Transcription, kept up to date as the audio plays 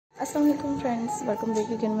Assalamualaikum friends, welcome back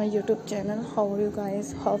again my YouTube channel. How are you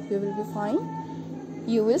guys? Hope you will be fine.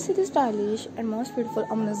 You will see the stylish and most beautiful,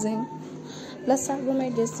 amazing plus size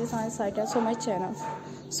women dress designs items on my channel.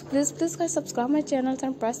 So please guys subscribe my channel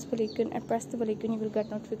and press the bell icon, you will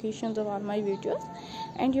get notifications of all my videos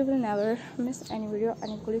and you will never miss any video,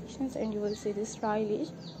 any collections, and you will see the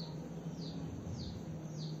stylish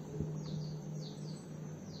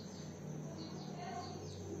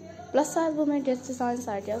plus size women dress designs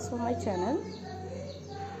ideas for my channel.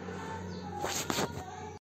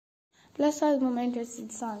 Plus size women dress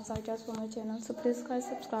designs ideas for my channel. So please guys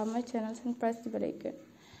subscribe my channel and press the bell icon.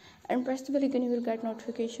 And press the bell icon, you will get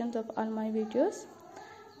notifications of all my videos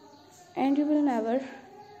and you will never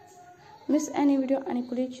miss any video, any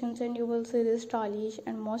collections, and you will see the stylish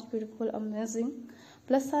and most beautiful, amazing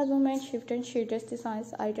plus size women shift and sheet dress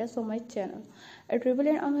designs ideas for my channel. A triple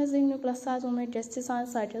and amazing new plus size women dress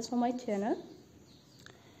designs ideas for my channel.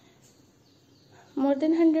 More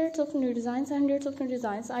than hundreds of new designs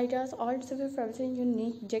ideas, all different fabrics and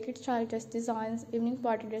unique jacket style dress designs, evening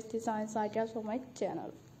party dress designs ideas for my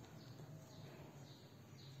channel.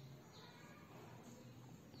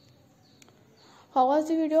 How was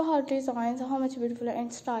the video? How designs, how much beautiful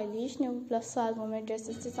and stylish new plus size women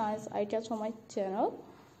dresses designs ideas for my channel.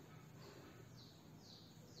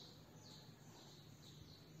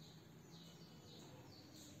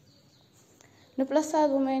 New plus size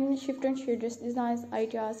women shift and sheet dress designs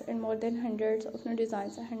ideas and more than hundreds of new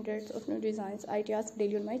designs ideas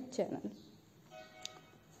daily on my channel.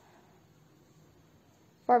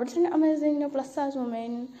 Fabrics and amazing new plus size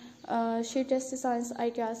women sheet dress designs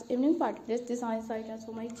ideas, evening party dress designs ideas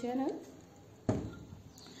for my channel.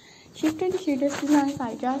 Shift and sheet dress designs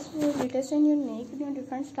ideas for latest and unique new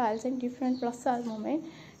different styles and different plus size women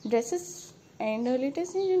dresses and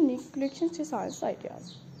latest and unique collections designs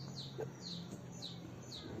ideas.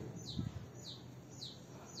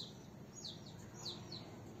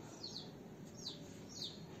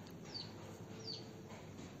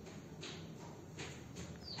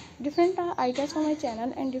 Different ideas for my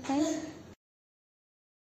channel and different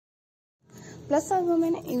plus size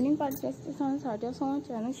women evening party dress designs ideas for my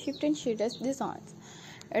channel. Shift and sheet dress designs,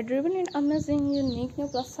 a driven and amazing unique new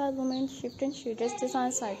plus size women shift and sheet dress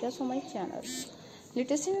designs ideas for my channel.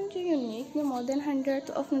 Latest and unique new more than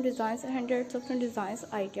hundreds of new designs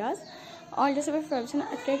ideas, all different fabrics and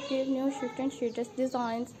attractive new shift and sheet dress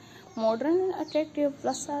designs, modern and attractive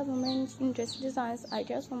plus size women dress designs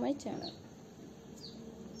ideas for my channel.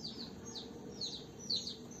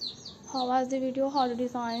 How was the video? How the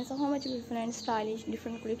designs, how much beautiful and stylish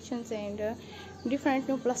different collections and different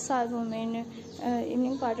new plus size women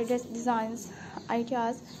evening party dress designs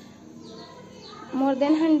ideas. More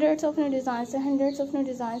than hundreds of new designs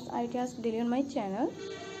ideas daily on my channel.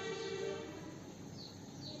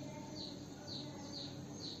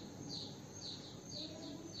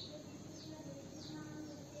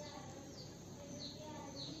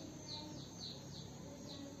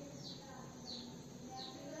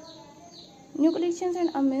 New collections and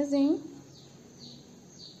amazing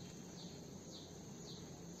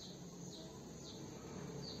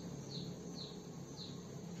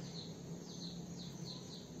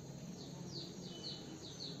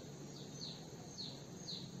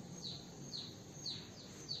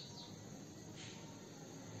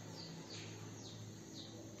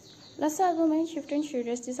plus size women shift and sheet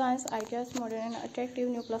dress designs ideas, modern and attractive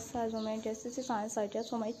new plus size women dress designs ideas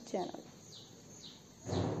for my channel.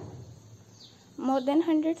 More than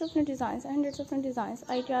hundreds of new designs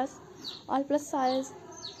ideas, all plus size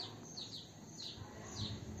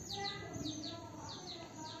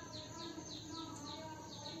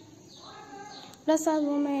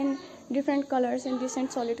women different colors and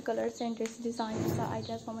decent solid colors and dress designs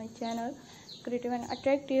ideas for my channel. Creative and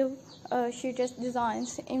attractive sheet dress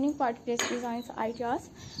designs, evening party dress designs ideas.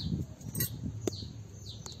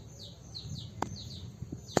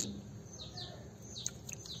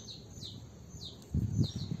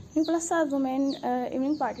 New plus size women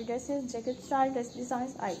evening party dresses, jacket style dress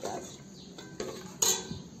designs ideas.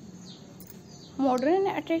 Modern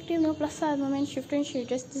and attractive new plus size women shift and sheet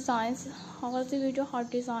dress designs. How was the video?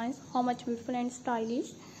 Hot designs, how much beautiful and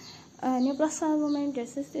stylish new plus size women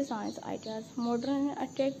dresses designs ideas, modern and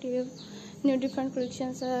attractive new different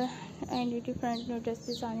collections and different new dress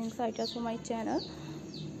designs ideas for my channel.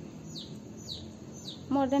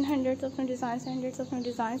 More than hundreds of new designs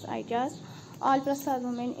ideas, all plus size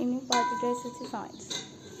women evening party dresses designs.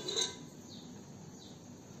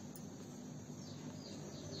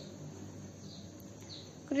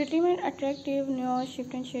 Creative and attractive new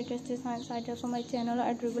shift and sheet dress designs ideas for my channel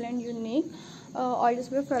are durable and unique. All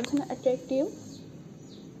display fabrics and attractive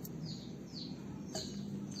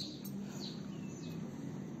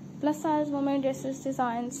plus size women dresses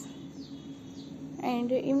designs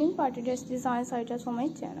and evening party dress designs ideas for my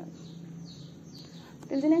channel.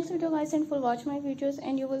 Till the next video guys, and full watch my videos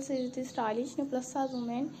and you will see the stylish new plus size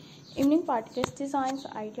women evening party dress designs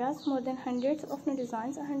ideas, more than hundreds of new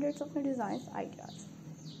designs ideas.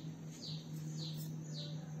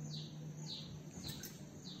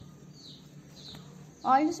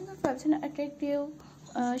 All different fabrics and attractive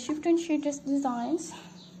shift and shade dress designs,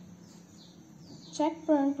 check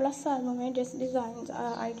print plus size women dress designs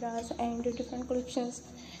ideas, and different collections,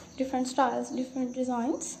 different styles, different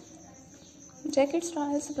designs, jacket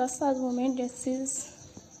styles plus size women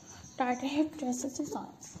dresses, tight hip dresses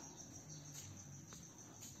designs,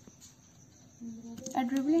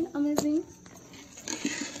 adorable and amazing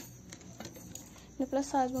the plus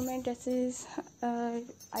size women dresses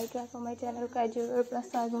ideas for my channel, casual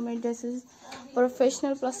plus size women dresses,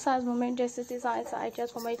 professional plus size women dresses designs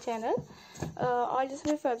ideas for my channel. All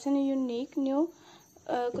different fabrics and unique new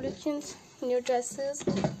collections, new dresses,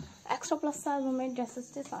 extra plus size women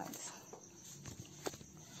dresses designs,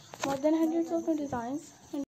 more than hundreds of new designs.